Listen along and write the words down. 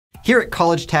Here at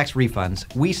College Tax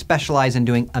Refunds, we specialize in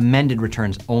doing amended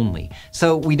returns only,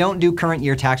 so we don't do current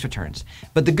year tax returns.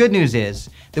 But the good news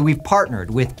is that we've partnered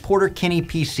with Porter Kinney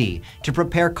PC to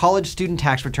prepare college student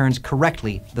tax returns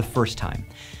correctly the first time.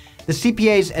 The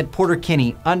CPAs at Porter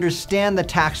Kinney understand the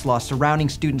tax law surrounding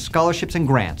student scholarships and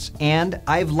grants, and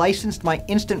I've licensed my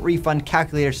instant refund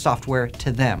calculator software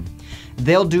to them.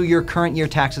 They'll do your current year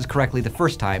taxes correctly the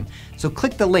first time, so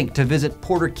click the link to visit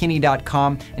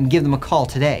porterkinney.com and give them a call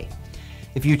today.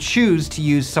 If you choose to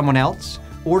use someone else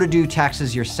or to do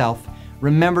taxes yourself,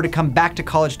 remember to come back to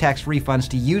College Tax Refunds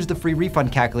to use the free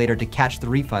refund calculator to catch the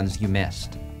refunds you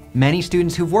missed. Many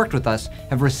students who've worked with us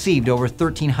have received over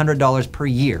 $1,300 per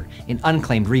year in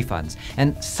unclaimed refunds,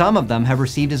 and some of them have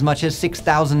received as much as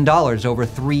 $6,000 over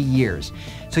 3 years.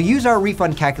 So use our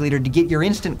refund calculator to get your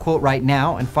instant quote right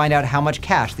now and find out how much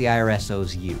cash the IRS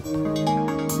owes you.